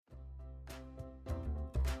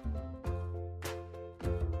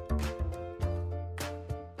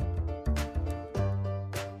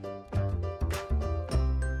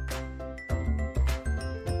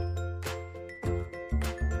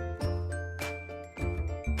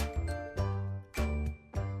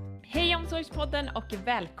Omsorgspodden och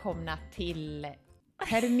välkomna till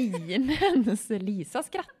terminens, Lisa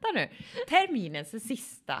skrattar nu, terminens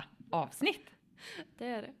sista avsnitt. Det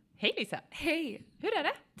är det. Hej Lisa! Hej! Hur är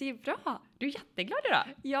det? Det är bra. Du är jätteglad idag.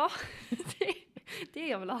 Ja, det är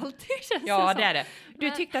jag väl alltid, känns Ja, det det är det.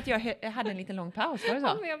 Du tyckte att jag hade en liten lång paus, var det så?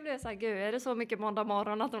 Ja, men jag blev så här, gud, är det så mycket måndag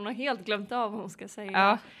morgon att hon har helt glömt av vad hon ska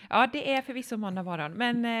säga? Ja, det är förvisso måndag morgon,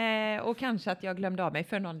 men, och kanske att jag glömde av mig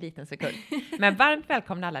för någon liten sekund. Men varmt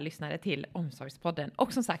välkomna alla lyssnare till Omsorgspodden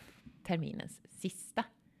och som sagt, terminens sista.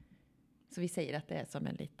 Så vi säger att det är som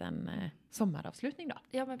en liten sommaravslutning då.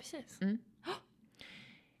 Ja, men precis.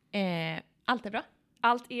 Allt är bra?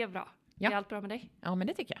 Allt är bra. Ja. Är allt bra med dig? Ja, men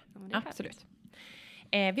det tycker jag. Ja, men det är absolut.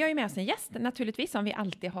 Vi har ju med oss en gäst naturligtvis som vi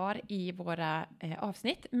alltid har i våra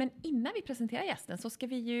avsnitt. Men innan vi presenterar gästen så ska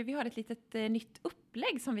vi har ett litet nytt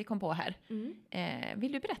upplägg som vi kom på här.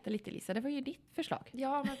 Vill du berätta lite Lisa? Det var ju ditt förslag.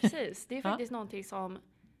 Ja, men precis. Det är faktiskt någonting som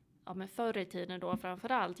men förr i tiden då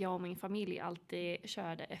framförallt jag och min familj alltid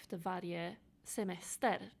körde efter varje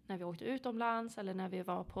semester. När vi åkte utomlands eller när vi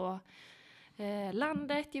var på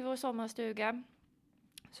landet i vår sommarstuga.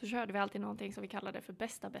 Så körde vi alltid någonting som vi kallade för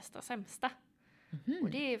bästa, sämsta. Och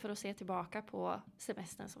det är för att se tillbaka på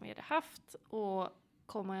semestern som vi hade haft och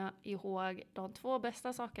komma ihåg de 2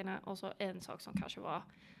 bästa sakerna och så en sak som kanske var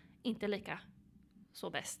inte lika så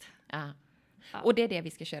bäst. Ja. Och det är det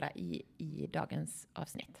vi ska köra i dagens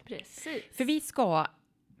avsnitt. Precis. För vi ska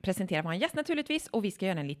presentera vår gäst naturligtvis och vi ska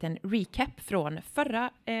göra en liten recap från förra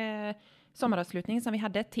sommaravslutningen som vi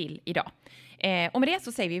hade till idag. Och med det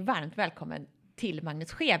så säger vi varmt välkommen till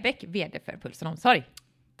Magnus Skebäck, VD för Pulsen Omsorg.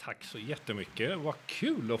 Tack så jättemycket. Vad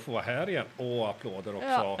kul att få vara här igen. Och applåder också.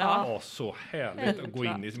 Ja. Så härligt att gå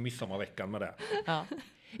in i midsommarveckan med det. Ja.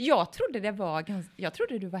 Jag trodde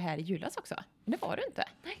du var här i julas också. Men det var du inte.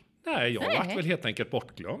 Nej, jag var väl helt enkelt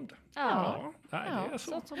bortglömd. Ja. Det är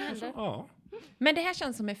så. Sånt som händer. Ja. Men det här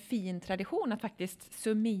känns som en fin tradition att faktiskt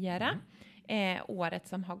summera året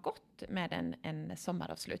som har gått med en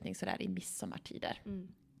sommaravslutning sådär i midsommartider.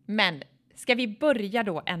 Men ska vi börja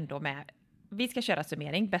då ändå med, vi ska köra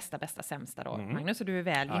summering, bästa, sämsta då. Magnus, och du är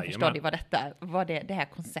väl införstådd i vad det här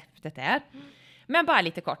konceptet är. Men bara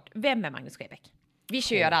lite kort, vem är Magnus Skebäck? Vi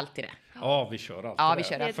kör alltid det. Ja, vi kör alltid Ja, det. vi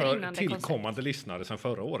kör det. För tillkommande lyssnare sedan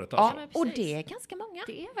förra året. Ja, Alltså. och det är ganska många.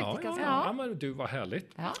 Det är faktiskt ganska Ja, men du var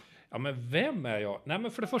härligt. Ja, men vem är jag? Nej,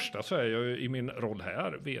 men för det första så är jag ju i min roll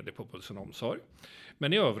här VD på Pulsen Omsorg.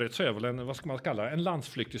 Men i övrigt så är jag väl en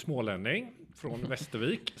landsflyktig smålänning från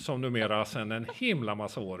Västervik som numera sedan en himla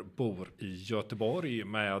massa år bor i Göteborg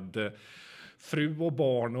med fru och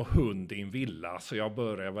barn och hund i en villa. Så jag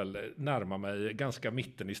börjar väl närma mig ganska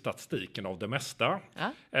mitten i statistiken av det mesta.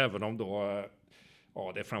 Ja. Även om då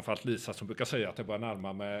det är framförallt Lisa som brukar säga att jag börjar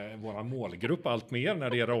närma mig vår målgrupp allt mer när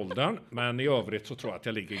det gäller åldern. Men i övrigt så tror jag att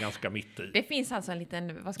jag ligger ganska mitt i. Det finns alltså en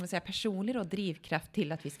liten, personlig drivkraft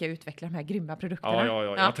till att vi ska utveckla de här grymma produkterna. Ja.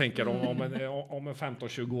 Jag tänker om en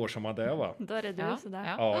 15-20 år som man det va. Då är det du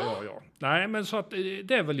sådär. Ja. Nej, men så att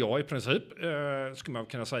det är väl jag i princip, skulle man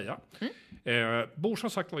kunna säga. Bor som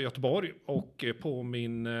sagt var i Göteborg och på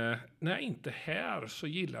min, när jag inte här så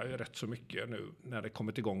gillar jag rätt så mycket nu när det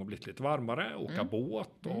kommit igång och blivit lite varmare. Åka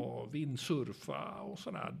båt och vindsurfa och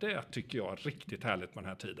sådär. Det tycker jag är riktigt härligt med den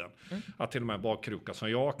här tiden. Att till och med bakkruka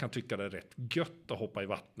som jag kan tycka det är rätt gött att hoppa i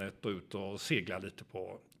vattnet och ut och segla lite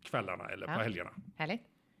på kvällarna eller på helgerna. Härligt.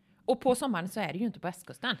 Och på sommaren så är det ju inte på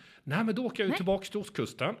västkusten. Nej, men då åker jag ju tillbaka till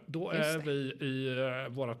ostkusten. Då är vi i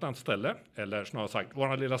vårt landställe, eller snarare sagt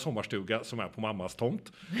vår lilla sommarstuga som är på mammas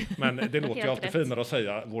tomt. Men det låter ju alltid finare att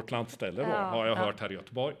säga vårt landställe då, har jag hört här i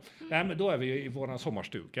Göteborg. Nej, men då är vi i vår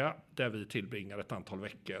sommarstuga där vi tillbringar ett antal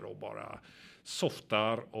veckor och bara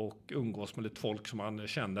softar och umgås med lite folk som man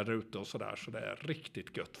känner där ute och sådär. Så det är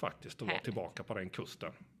riktigt gött faktiskt att vara tillbaka på den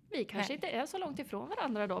kusten. Vi kanske inte är så långt ifrån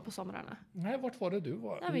varandra då på somrarna. Nej, vart var det du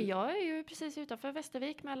var? Nej, men jag är ju precis utanför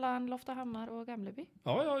Västervik mellan Loftahammar och Gamleby.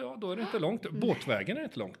 Ja, då är det inte långt. Båtvägen är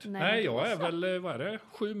inte långt. Nej, jag är väl,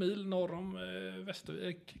 7 mil norr om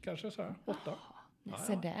Västervik, kanske så här, 8.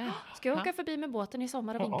 Så där. Ska jag åka förbi med båten i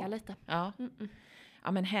sommar och vinka lite? Ja.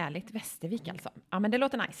 Ja, men härligt. Västervik alltså. Ja, men det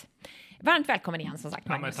låter nice. Varmt välkommen igen som sagt,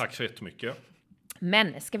 Magnus. Ja, men tack så jättemycket.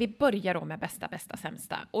 Men ska vi börja då med bästa,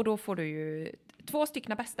 sämsta? Och då får du ju 2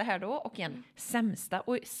 stycken bästa här då och en sämsta.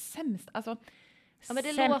 Och sämsta, alltså... Ja, men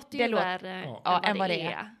det låter ju värre än vad det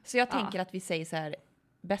är. Så jag tänker att vi säger så här,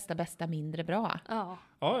 bästa, mindre bra. Ja.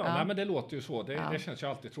 Nej, men det låter ju så. Det känns ju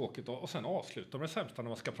alltid tråkigt. Och sen avsluta med det sämsta när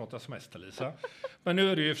man ska prata semester, Lisa. Men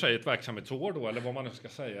nu är det ju för sig ett verksamhetsår då, eller vad man nu ska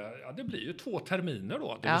säga. Ja, det blir ju 2 terminer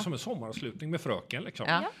då. Det är som en sommaravslutning med fröken liksom.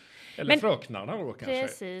 Ja. Eller fröknarna då kanske.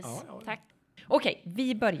 Precis, tack. Okej,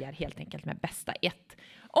 vi börjar helt enkelt med bästa 1.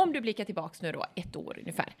 Om du blickar tillbaks nu då 1 år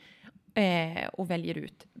ungefär och väljer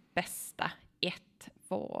ut bästa 1,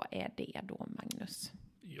 vad är det då, Magnus?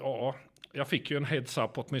 Ja, jag fick ju en heads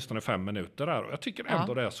up på åtminstone 5 minuter där och jag tycker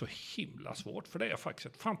ändå det är så himla svårt, för det är faktiskt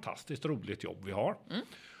ett fantastiskt roligt jobb vi har.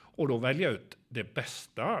 Och då välja ut det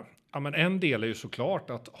bästa. Ja, men en del är ju såklart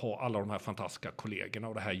att ha alla de här fantastiska kollegorna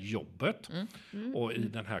och det här jobbet och i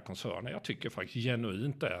den här koncernen. Jag tycker faktiskt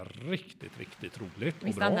genuint det är riktigt, riktigt roligt och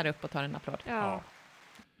Vi stannar upp och tar en applåd. Ja.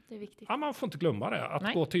 Det är viktigt. Ja, man får inte glömma det.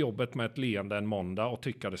 Att gå till jobbet med ett leende en måndag och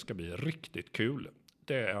tycka det ska bli riktigt kul.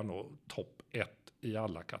 Det är nog topp 1 i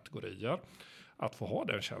alla kategorier. Att få ha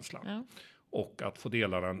den känslan. Ja. Och att få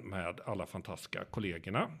dela den med alla fantastiska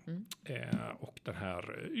kollegorna. Och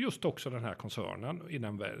just också den här koncernen i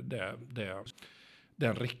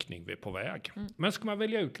den riktning vi är på väg. Men ska man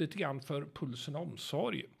välja ut lite grann för Pulsen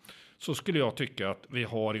Omsorg, så skulle jag tycka att vi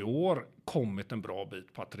har i år kommit en bra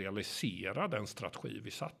bit på att realisera den strategi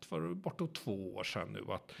vi satt för bortåt 2 år sedan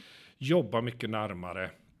nu. Att jobba mycket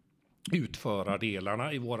närmare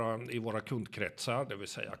utförardelarna i våra kundkretsar, det vill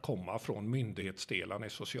säga komma från myndighetsdelarna i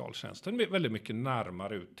socialtjänsten väldigt mycket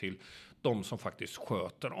närmare ut till de som faktiskt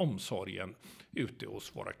sköter omsorgen ute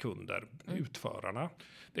hos våra kunder, utförarna.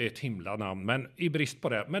 Det är ett himla namn, men i brist på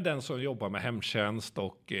det, med den som jobbar med hemtjänst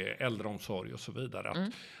och äldreomsorg och så vidare,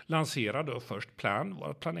 att lansera då först Plan,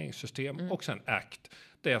 vårt planeringssystem, och sen ACT,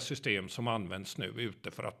 det system som används nu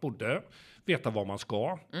ute för att både veta vad man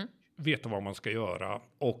ska, veta vad man ska göra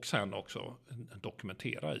och sen också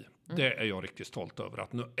dokumentera i. Det är jag riktigt stolt över,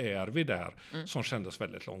 att nu är vi där som kändes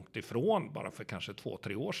väldigt långt ifrån bara för kanske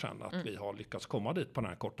 2-3 år sedan, att vi har lyckats komma dit på den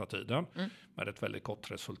här korta tiden med ett väldigt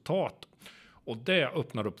gott resultat. Och det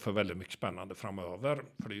öppnar upp för väldigt mycket spännande framöver,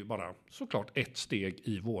 för det är ju bara såklart ett steg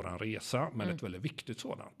i våran resa, men ett väldigt viktigt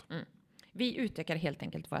sådant. Vi utökar helt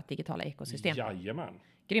enkelt vårt digitala ekosystem. Jajamän.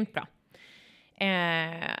 Grymt bra.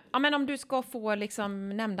 Ja, men om du ska få liksom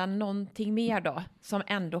nämna någonting mer då, som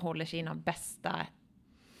ändå håller sig inom bästa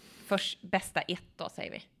 1 då,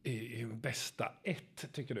 säger vi. Bästa 1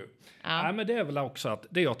 tycker du? Ja. Nej, men det är väl också att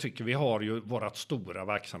det jag tycker, vi har ju vårat stora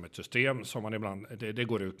verksamhetssystem som man ibland, det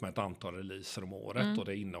går ut med ett antal releaser om året och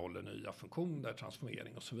det innehåller nya funktioner,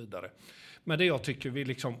 transformering och så vidare. Men det jag tycker vi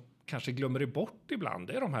liksom kanske glömmer bort ibland,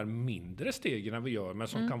 det är de här mindre stegen vi gör, men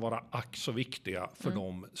som kan vara ack så viktiga för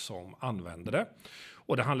de som använder det.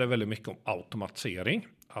 Och det handlar väldigt mycket om automatisering.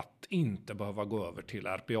 Att inte behöva gå över till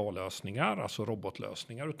RPA-lösningar, alltså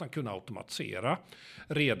robotlösningar, utan kunna automatisera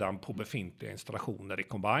redan på befintliga installationer i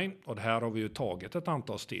Combine. Och det här har vi ju tagit ett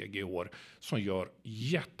antal steg i år som gör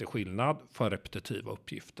jätteskillnad för repetitiva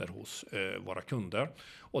uppgifter hos våra kunder.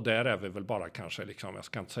 Och där är vi väl bara kanske, liksom, jag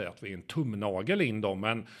ska inte säga att vi är en tumnagel in då,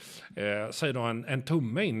 men säg då en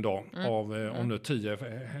tumme in då av om nu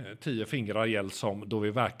 10 fingrar gäller som då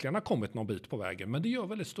vi verkligen har kommit någon bit på vägen. Men det gör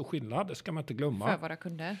väldigt stor skillnad, det ska man inte glömma. För våra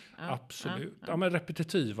kunder. Ja. Absolut. Ja, men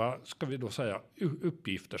repetitiva ska vi då säga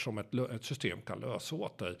uppgifter som ett system kan lösa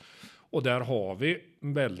åt dig. Och där har vi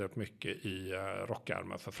väldigt mycket i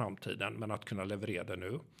rockärmen för framtiden, men att kunna leverera det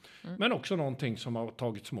nu. Men också någonting som har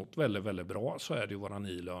tagits emot väldigt, väldigt bra, så är det ju våran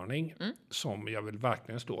e-learning som jag vill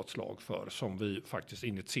verkligen slå ett slag för, som vi faktiskt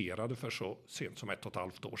initierade för så sent som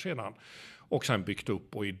 1,5 år sedan. Och sen byggt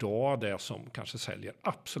upp, och idag det som kanske säljer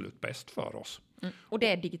absolut bäst för oss. Och det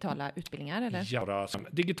är digitala utbildningar, eller? Ja,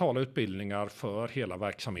 digitala utbildningar för hela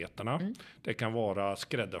verksamheterna. Det kan vara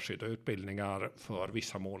skräddarsydda utbildningar för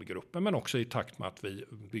vissa målgrupper, men också i takt med att vi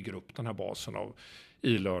bygger upp den här basen av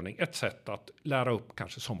e-learning. Ett sätt att lära upp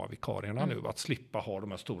kanske sommarvikarierna nu, att slippa ha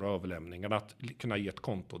de här stora överlämningarna, att kunna ge ett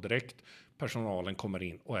konto direkt. Personalen kommer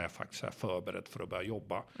in och är faktiskt här förberedd för att börja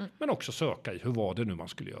jobba. Men också söka i hur var det nu man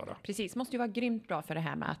skulle göra. Precis, måste ju vara grymt bra för det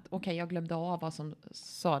här med att okej, jag glömde av vad som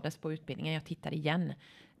sades på utbildningen, jag tittar igen.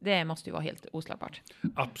 Det måste ju vara helt oslagbart.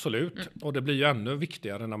 Absolut, och det blir ju ännu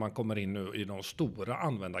viktigare när man kommer in nu i de stora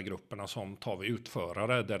användargrupperna som tar vi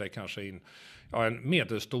utförare, där det kanske en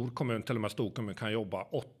medelstor kommun, till och med stor kommun, kan jobba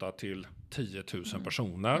 8 till 10 000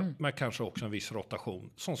 personer, med kanske också en viss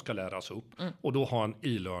rotation som ska läras upp. Och då ha en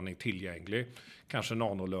e-learning tillgänglig, kanske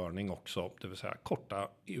nano-learning också, det vill säga korta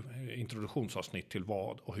introduktionsavsnitt till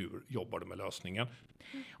vad och hur jobbar du med lösningen.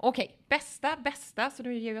 Okej, bästa, så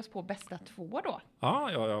då ger vi oss på bästa 2 då.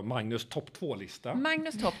 Ja, Magnus topp 2-lista.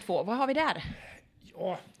 Magnus topp 2, vad har vi där?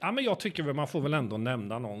 Ja, men jag tycker väl man får väl ändå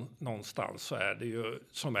nämna någonstans, så är det ju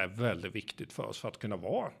som är väldigt viktigt för oss för att kunna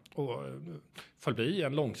vara och förbli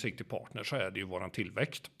en långsiktig partner, så är det ju våran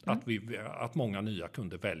tillväxt. Att många nya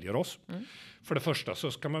kunder väljer oss. För det första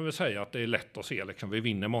så ska man väl säga att det är lätt att se, liksom, vi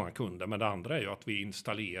vinner många kunder, men det andra är ju att vi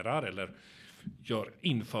installerar eller gör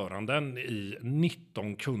införanden i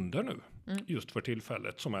 19 kunder nu. Just för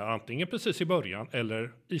tillfället, som är antingen precis i början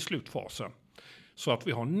eller i slutfasen. Så att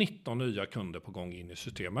vi har 19 nya kunder på gång in i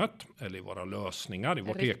systemet, eller i våra lösningar, i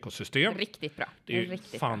vårt ekosystem. Riktigt bra. Det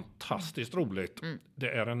är fantastiskt roligt. Det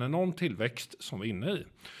är en enorm tillväxt som vi är inne i.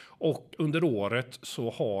 Och under året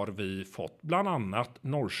så har vi fått bland annat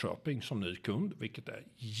Norrköping som ny kund, vilket är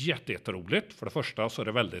jätteroligt. För det första så är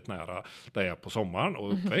det väldigt nära där jag är på sommaren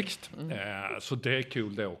och uppväxt. Så det är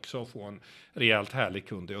kul det också, att få en rejält härlig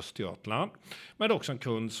kund i Östergötland. Men det är också en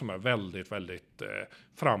kund som är väldigt, väldigt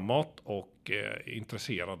framåt och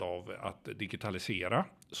intresserad av att digitalisera.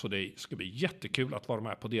 Så det ska bli jättekul att vara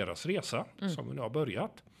med på deras resa som vi nu har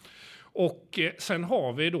börjat. Och sen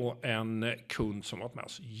har vi då en kund som har varit med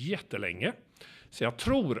oss jättelänge. Så jag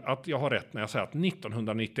tror att jag har rätt när jag säger att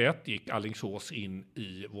 1991 gick Alingsås in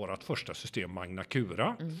i vårt första system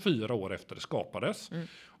Magnacura, 4 år efter det skapades.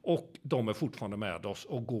 Och de är fortfarande med oss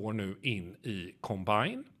och går nu in i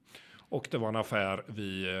Combine. Och det var en affär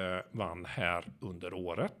vi vann här under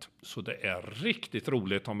året. Så det är riktigt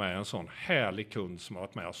roligt att ha med en sån härlig kund som har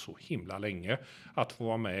varit med oss så himla länge. Att få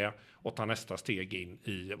vara med och ta nästa steg in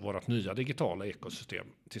i vårt nya digitala ekosystem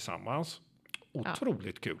tillsammans.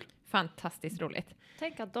 Otroligt kul. Fantastiskt roligt.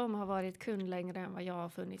 Tänk att de har varit kund längre än vad jag har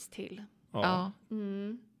funnits till. Ja.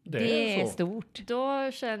 Det är stort.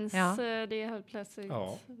 Då känns det helt plötsligt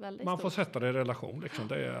väldigt Man får stort. sätta det i relation. Liksom.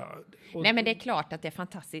 Nej, men det är klart att det är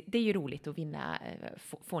fantastiskt. Det är ju roligt att vinna,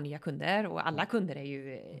 få nya kunder. Och alla kunder är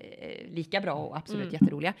ju lika bra och absolut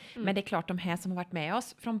jätteroliga. Men det är klart, de här som har varit med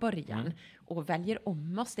oss från början och väljer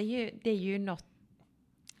om oss, det är ju något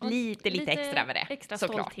lite extra med det. Extra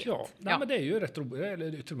såklart. stolthet. Men det är ju rätt roligt,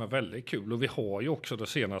 eller det är till och med väldigt kul. Och vi har ju också de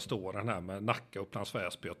senaste åren här med Nacka, Upplands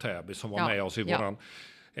Väsby och Täby som var med oss i våran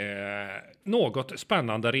något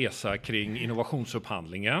spännande resa kring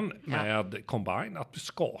innovationsupphandlingen med Combine, att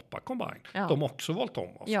skapa Combine. De har också valt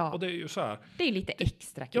om oss. Och det är ju så här, det är lite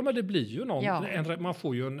extra kul. Ja, men det blir ju man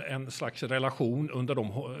får ju en slags relation under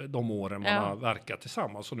de åren man har verkat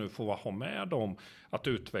tillsammans, och nu får ha med dem att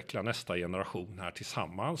utveckla nästa generation här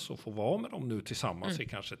tillsammans och få vara med dem nu tillsammans i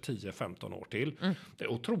kanske 10-15 år till. Det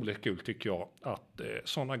är otroligt kul, tycker jag, att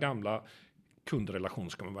sådana gamla kundrelation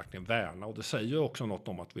ska man verkligen värna, och det säger också något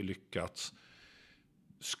om att vi lyckats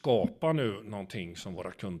skapa nu någonting som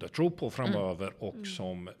våra kunder tror på framöver och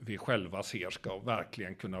som vi själva ser ska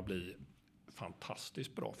verkligen kunna bli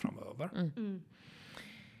fantastiskt bra framöver.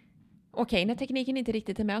 Okej, när tekniken inte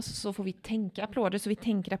riktigt är med oss så får vi tänka applåder, så vi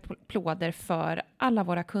tänker applåder för alla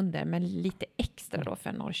våra kunder, men lite extra då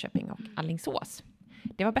för Norrköping och Alingsås.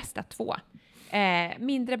 Det var bästa 2.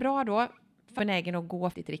 Mindre bra då, benägen att gå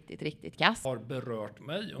till riktigt kast. Har berört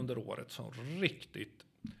mig under året som riktigt,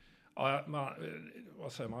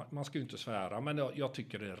 man ska ju inte svära, men jag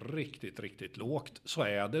tycker det är riktigt lågt. Så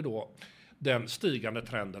är det då den stigande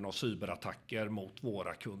trenden av cyberattacker mot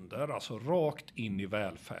våra kunder, alltså rakt in i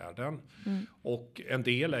välfärden. Och en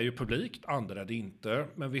del är ju publikt, andra är det inte,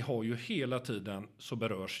 men vi har ju hela tiden, så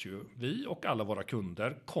berörs ju vi och alla våra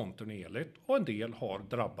kunder kontinuerligt, och en del har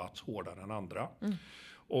drabbats hårdare än andra.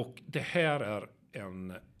 Och det här är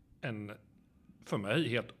en för mig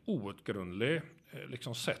helt outgrundlig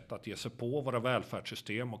liksom sätt att ge sig på våra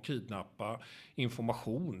välfärdssystem och kidnappa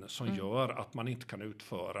information som gör att man inte kan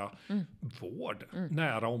utföra vård,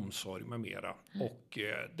 nära omsorg med mera. Och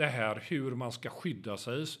det här hur man ska skydda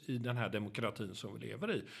sig i den här demokratin som vi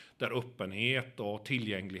lever i, där öppenhet och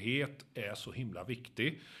tillgänglighet är så himla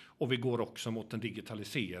viktig. Och vi går också mot en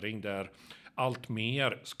digitalisering där allt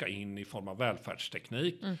mer ska in i form av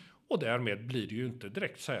välfärdsteknik. Och därmed blir det ju inte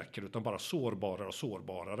direkt säker, utan bara sårbarare och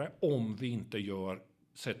sårbarare om vi inte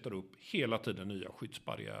sätter upp hela tiden nya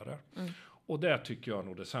skyddsbarriärer. Och det tycker jag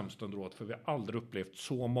nog det sämsta under året, för vi har aldrig upplevt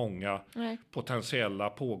så många potentiella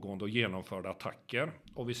pågående och genomförda attacker.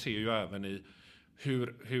 Och vi ser ju även i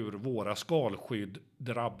hur våra skalskydd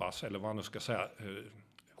drabbas, eller vad man nu ska säga,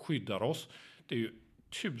 skyddar oss. Det är ju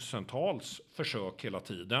tusentals försök hela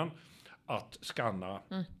tiden att skanna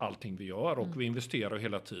allting vi gör, och vi investerar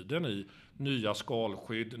hela tiden i nya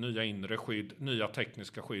skalskydd, nya inre skydd, nya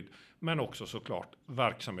tekniska skydd, men också såklart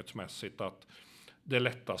verksamhetsmässigt att det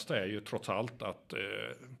lättaste är ju trots allt att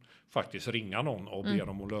faktiskt ringa någon och be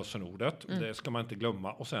dem om lösenordet. Det ska man inte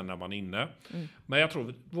glömma, och sen är man inne. Men jag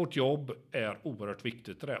tror vårt jobb är oerhört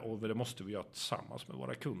viktigt det, och det måste vi göra tillsammans med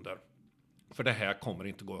våra kunder. För det här kommer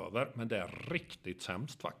inte gå över, men det är riktigt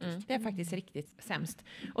sämst faktiskt. Det är faktiskt riktigt sämst.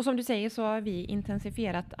 Och som du säger så har vi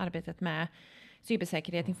intensifierat arbetet med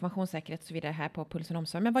cybersäkerhet, informationssäkerhet och så vidare här på Pulsen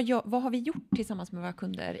Omsorg. Men vad har vi gjort tillsammans med våra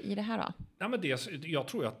kunder i det här då? Ja, men jag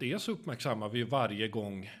tror att dels uppmärksammar vi varje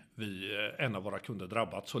gång en av våra kunder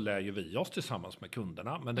drabbats, så lär ju vi oss tillsammans med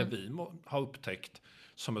kunderna. Men det vi har upptäckt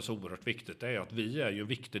som är så oerhört viktigt är att vi är ju en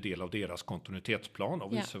viktig del av deras kontinuitetsplan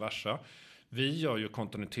och vice versa. Vi gör ju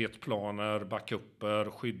kontinuitetsplaner,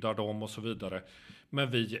 backuper, skyddar dem och så vidare.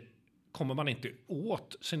 Men kommer man inte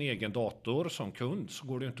åt sin egen dator som kund, så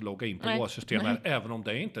går det inte att logga in på våra system även om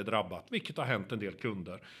det inte är drabbat, vilket har hänt en del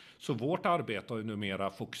kunder. Så vårt arbete har ju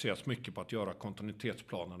numera fokuserats mycket på att göra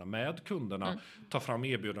kontinuitetsplanerna med kunderna, ta fram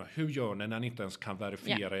erbjudanden. Hur gör ni när ni inte ens kan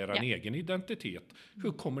verifiera er egen identitet?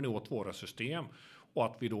 Hur kommer ni åt våra system? Och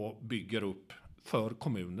att vi då bygger upp för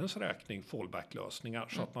kommunens räkning fallback-lösningar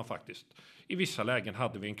så att man faktiskt, i vissa lägen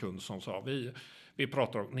hade vi en kund som sa vi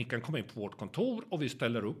pratar om, ni kan komma in på vårt kontor och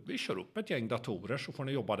vi kör upp ett gäng datorer, så får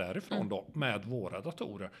ni jobba därifrån då med våra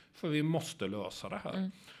datorer, för vi måste lösa det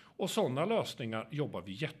här. Och sådana lösningar jobbar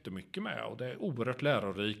vi jättemycket med, och det är oerhört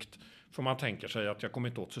lärorikt, för man tänker sig att jag kommer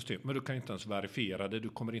inte åt system, men du kan inte ens verifiera det, du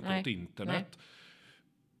kommer inte åt internet.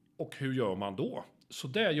 Och hur gör man då? Så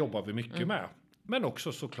det jobbar vi mycket med. Men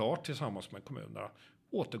också såklart tillsammans med kommunerna.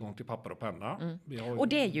 Återgång till papper och penna. Och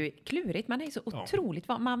det är ju klurigt. Man är ju så otroligt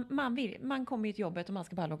man kommer ju till jobbet och man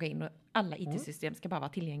ska bara logga in och alla IT-system ska bara vara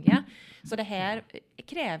tillgängliga. Så det här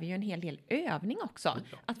kräver ju en hel del övning också.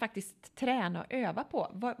 Att faktiskt träna och öva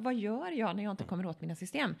på. Vad gör jag när jag inte kommer åt mina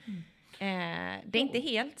system? Det är inte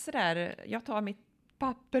helt sådär, jag tar mitt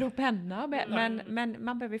papper och penna, men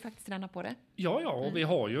man behöver ju faktiskt träna på det. Ja, och vi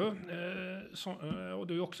har ju, och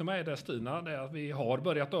du är också med i det, Stina, det är att vi har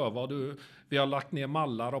börjat öva, vi har lagt ner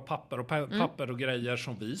mallar och papper och grejer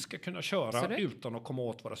som vi ska kunna köra utan att komma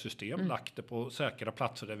åt våra system, lagt det på säkra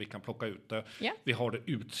platser där vi kan plocka ut det. Vi har det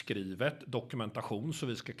utskrivet, dokumentation, så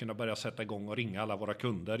vi ska kunna börja sätta igång och ringa alla våra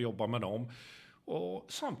kunder, jobba med dem. Och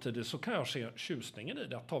samtidigt så kan jag se tjusningen i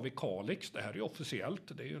det, att tar vi Kalix, det här är ju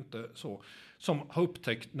officiellt, det är ju inte så, som har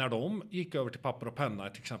upptäckt när de gick över till papper och penna,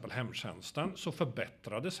 till exempel hemtjänsten, så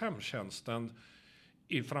förbättrades hemtjänsten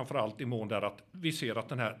framförallt i mån där att vi ser att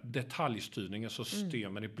den här detaljstyrningen som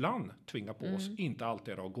systemen ibland tvingar på oss inte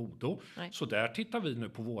alltid är av godo. Så där tittar vi nu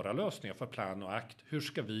på våra lösningar för plan och akt. Hur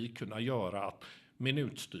ska vi kunna göra att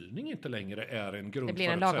minutstyrning inte längre är en grundförutsättning? Det blir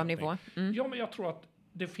en lagom nivå. Ja, men jag tror att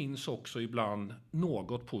det finns också ibland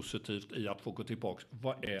något positivt i att få gå tillbaka.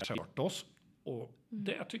 Vad är kört oss? Och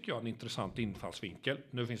det tycker jag är en intressant infallsvinkel.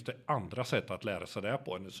 Nu finns det andra sätt att lära sig det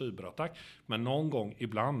på än en cyberattack. Men någon gång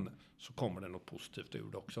ibland så kommer det något positivt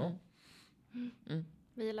ur det också.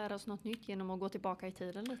 Vi lär oss något nytt genom att gå tillbaka i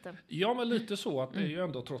tiden lite. Ja, men lite så att det är ju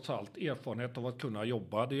ändå trots allt erfarenhet av att kunna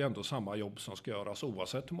jobba. Det är ju ändå samma jobb som ska göras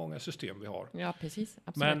oavsett hur många system vi har. Ja, precis.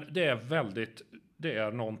 Absolut. Men det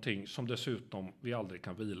är någonting som dessutom vi aldrig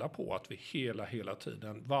kan vila på. Att vi hela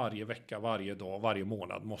tiden, varje vecka, varje dag, varje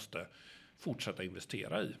månad måste fortsätta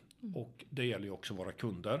investera i. Och det gäller ju också våra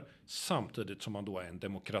kunder. Samtidigt som man då är en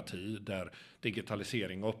demokrati där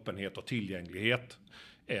digitalisering, öppenhet och tillgänglighet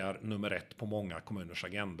är nummer 1 på många kommuners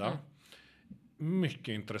agenda. Mycket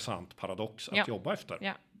intressant paradox att jobba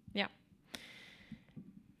efter. Ja.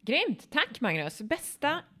 Grymt, tack Magnus.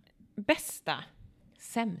 Bästa,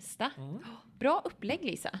 sämsta. Bra upplägg,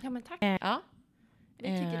 Lisa. Ja, men tack. Vi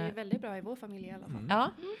tycker det är väldigt bra i vår familj i alla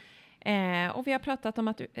fall. Och vi har pratat om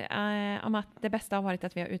att det bästa har varit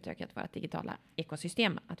att vi har utökat vårt digitala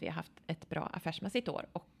ekosystem. Att vi har haft ett bra affärsmässigt år.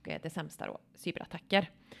 Och det sämsta då, cyberattacker.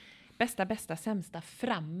 Bästa, sämsta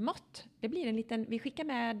framåt. Det blir en liten, vi skickar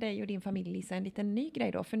med dig och din familj, Lisa, en liten ny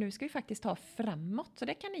grej då. För nu ska vi faktiskt ta framåt. Så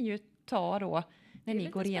det kan ni ju ta då när ni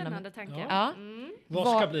går igenom. Det är lite spännande tankar.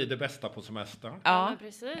 Vad ska bli det bästa på semester? Ja,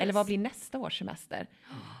 eller vad blir nästa års semester?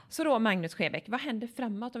 Så då, Magnus Skebäck, vad händer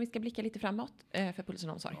framåt om vi ska blicka lite framåt för Pulsen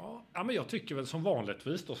Omsorg? Ja, men jag tycker väl som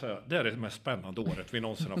vanligtvis då säga, det är det mest spännande året vi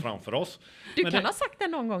någonsin har framför oss. Du kan ha sagt det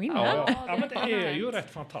någon gång innan. Ja, men det är ju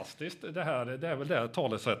rätt fantastiskt. Det är väl det här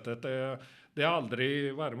talesättet. Det är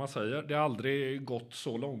aldrig, vad är det man säger? Det har aldrig gått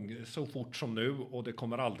så fort som nu, och det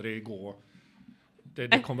kommer aldrig gå.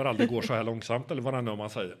 Det kommer aldrig gå så här långsamt, eller vad det är man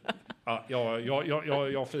säger.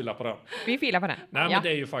 Jag filar på det. Vi filar på det. Nej, men det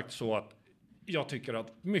är ju faktiskt så att jag tycker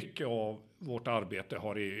att mycket av vårt arbete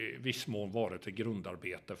har i viss mån varit ett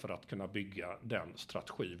grundarbete för att kunna bygga den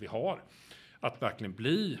strategi vi har. Att verkligen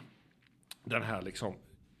bli den här liksom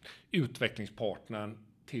utvecklingspartnern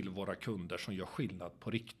till våra kunder som gör skillnad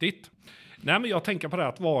på riktigt. Nej, men jag tänker på det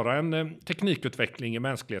att vara en teknikutveckling i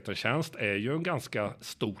mänsklighetens tjänst är ju en ganska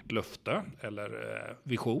stort löfte eller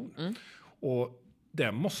vision. Och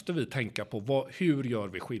där måste vi tänka på hur gör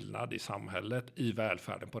vi skillnad i samhället, i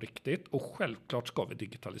välfärden på riktigt. Och självklart ska vi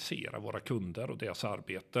digitalisera våra kunder och deras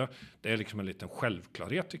arbete. Det är liksom en liten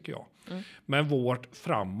självklarhet tycker jag. Men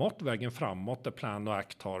vägen framåt där Plan och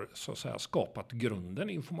Act har så att säga skapat grunden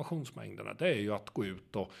i informationsmängderna. Det är ju att gå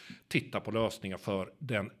ut och titta på lösningar för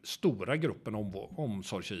den stora gruppen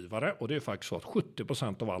omsorgsgivare. Och det är faktiskt så att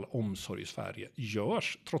 70% av all omsorg i Sverige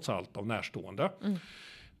görs trots allt av närstående.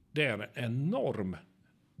 Det är en enorm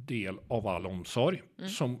del av all omsorg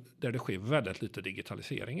där det sker väldigt lite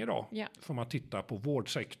digitalisering idag. Yeah. Får man titta på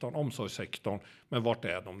vårdsektorn, omsorgssektorn, men vart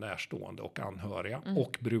är de närstående och anhöriga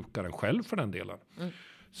och brukaren själv för den delen.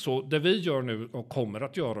 Så det vi gör nu och kommer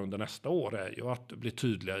att göra under nästa år är ju att bli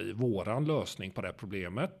tydliga i våran lösning på det här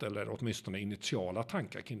problemet, eller åtminstone initiala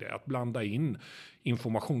tankar kring det. Att blanda in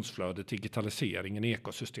informationsflödet, digitaliseringen i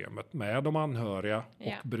ekosystemet med de anhöriga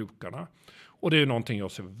och brukarna. Och det är någonting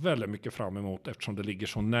jag ser väldigt mycket fram emot eftersom det ligger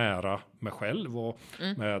så nära mig själv och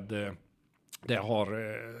det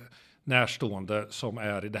har närstående som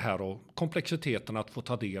är i det här och komplexiteten att få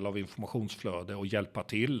ta del av informationsflöde och hjälpa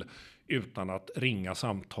till utan att ringa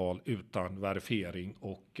samtal, utan verifiering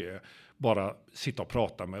och bara sitta och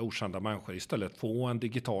prata med okända människor. Istället få en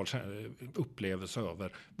digital upplevelse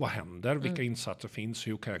över vad händer, vilka insatser finns,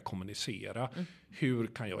 hur kan jag kommunicera, hur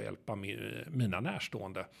kan jag hjälpa mina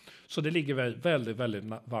närstående. Så det ligger väldigt, väldigt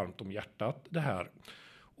varmt om hjärtat det här.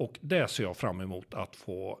 Och det ser jag fram emot att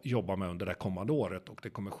få jobba med under det kommande året. Och det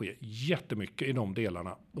kommer ske jättemycket i de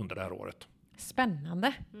delarna under det här året.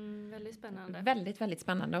 Spännande. Väldigt spännande. Väldigt, väldigt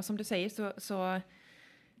spännande. Och som du säger så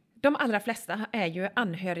de allra flesta är ju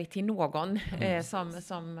anhörig till någon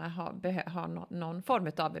som har någon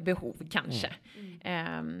form av behov kanske.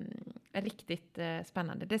 Riktigt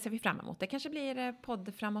spännande. Det ser vi fram emot. Det kanske blir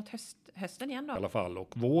podd framåt hösten igen då. I alla fall.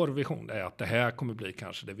 Och vår vision är att det här kommer bli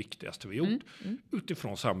kanske det viktigaste vi gjort.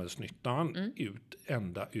 Utifrån samhällsnyttan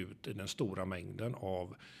ända ut i den stora mängden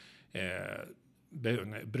av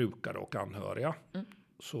brukare och anhöriga.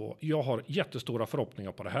 Så jag har jättestora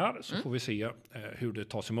förhoppningar på det här. Så får vi se hur det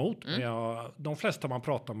tas emot. Men de flesta man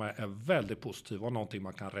pratar med är väldigt positiva och någonting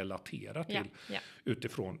man kan relatera till.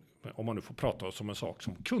 Utifrån, om man nu får prata om en sak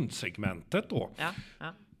som kundsegmentet då.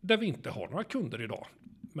 Där vi inte har några kunder idag.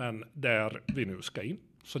 Men där vi nu ska in.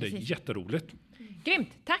 Så det är jätteroligt. Grymt,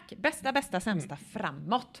 tack. Bästa, sämsta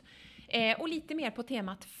framåt. Och lite mer på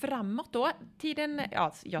temat framåt då. Tiden,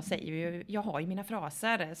 jag säger ju, jag har ju mina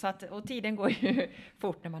fraser. Och tiden går ju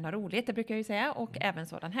fort när man har roligt, det brukar jag ju säga. Och även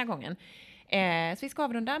så den här gången. Så vi ska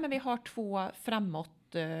avrunda, men vi har 2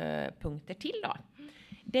 framåt-punkter till då.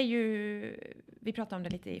 Det är ju, vi pratade om det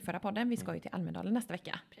lite i förra podden, vi ska ju till Almedalen nästa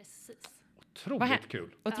vecka. Precis. Otroligt kul.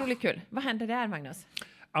 Otroligt kul. Vad händer där, Magnus?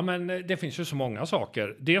 Ja, men det finns ju så många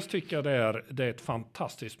saker. Dels tycker jag det är ett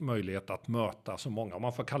fantastiskt möjlighet att möta så många, om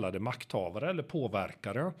man får kalla det makthavare eller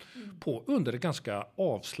påverkare, under ett ganska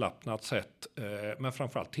avslappnat sätt, men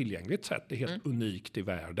framförallt tillgängligt sätt. Det är helt unikt i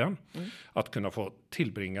världen. Att kunna få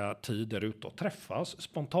tillbringa tid där ute och träffas,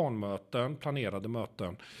 spontanmöten, planerade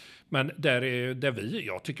möten. Men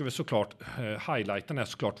jag tycker väl såklart, highlighten är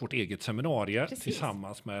såklart vårt eget seminarium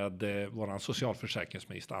tillsammans med våran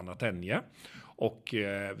socialförsäkringsminister Anna Tenje. Och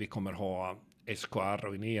vi kommer ha SKR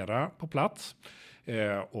och Inera på plats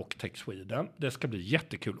och Tech Sweden. Det ska bli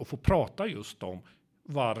jättekul att få prata just om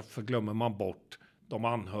varför glömmer man bort de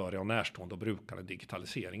anhöriga och närstående och brukare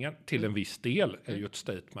digitaliseringen. Till en viss del är ju ett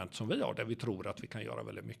statement som vi har där vi tror att vi kan göra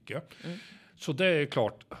väldigt mycket. Så det är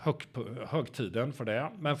klart högtiden för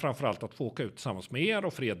det. Men framförallt att få åka ut tillsammans med er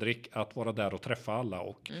och Fredrik. Att vara där och träffa alla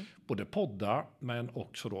och både podda men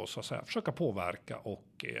också då så att säga försöka påverka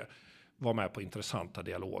och vara med på intressanta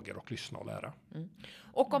dialoger och lyssna och lära.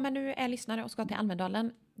 Och om man nu är lyssnare och ska till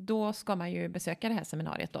Almedalen, då ska man ju besöka det här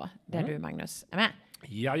seminariet då. Där du, Magnus, är med.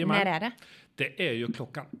 Jajamän. När är det? Det är ju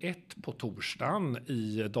 1:00 på torsdagen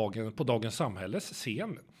på Dagens Samhälles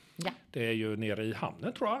scen. Ja. Det är ju nere i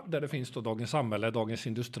hamnen tror jag, där det finns då Dagens Samhälle, Dagens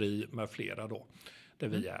Industri med flera då, där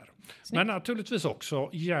vi är. Snyggt. Men naturligtvis också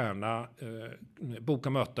gärna boka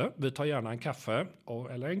möte. Vi tar gärna en kaffe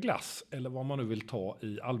eller en glass eller vad man nu vill ta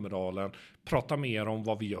i Almedalen. Prata mer om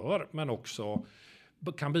vad vi gör, men också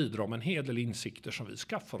kan bidra med en hel del insikter som vi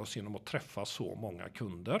skaffar oss genom att träffa så många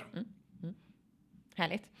kunder.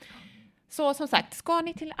 Härligt. Så som sagt, ska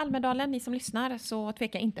ni till Almedalen, ni som lyssnar, så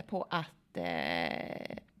tveka inte på att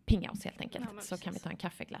pinga oss helt enkelt. Så kan vi ta en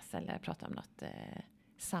kaffeglass eller prata om något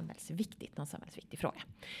någon samhällsviktig fråga.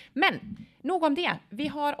 Men nog om det. Vi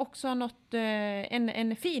har också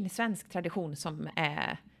en fin svensk tradition som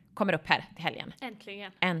kommer upp här till helgen.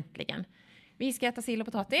 Äntligen. Vi ska äta sill och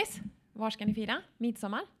potatis. Var ska ni fira?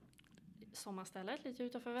 Midsommar? Sommarstället lite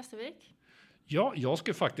utanför Västervik. Ja, jag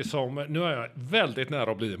ska faktiskt nu är jag väldigt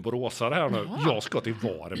nära att bli en boråsare här nu. Jaha. Jag ska till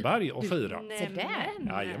Varberg och fira. Se där.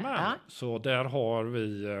 Jajamän. Ja. Så där har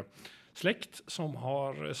vi släkt som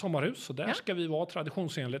har sommarhus. Så där ska vi vara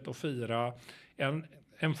traditionsenligt och fira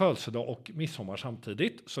en födelsedag och midsommar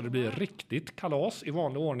samtidigt. Så det blir riktigt kalas i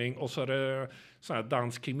vanlig ordning. Och så är det så här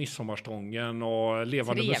dans kring midsommarstången och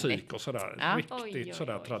levande musik och sådär. Ja. Riktigt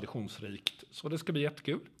sådär traditionsrikt. Så det ska bli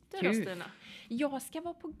jättekul. Stina. Jag ska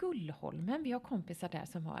vara på Gullholmen. Vi har kompisar där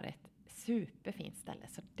som har ett superfint ställe.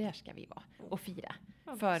 Så där ska vi vara och fira.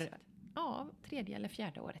 För 3:e eller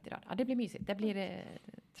 4:e året i rad. Ja, det blir mysigt. Det blir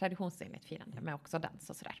traditionsenligt firande med också dans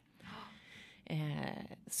och sådär.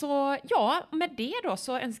 Så ja, med det då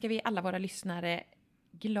så önskar vi alla våra lyssnare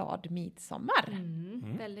glad midsommar.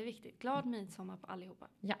 Väldigt viktigt. Glad midsommar på allihopa.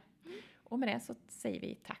 Ja, och med det så säger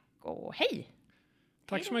vi tack och hej!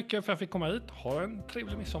 Tack så mycket för att jag fick komma hit. Ha en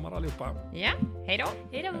trevlig midsommar allihopa. Ja, hej då!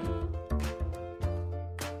 Hej då!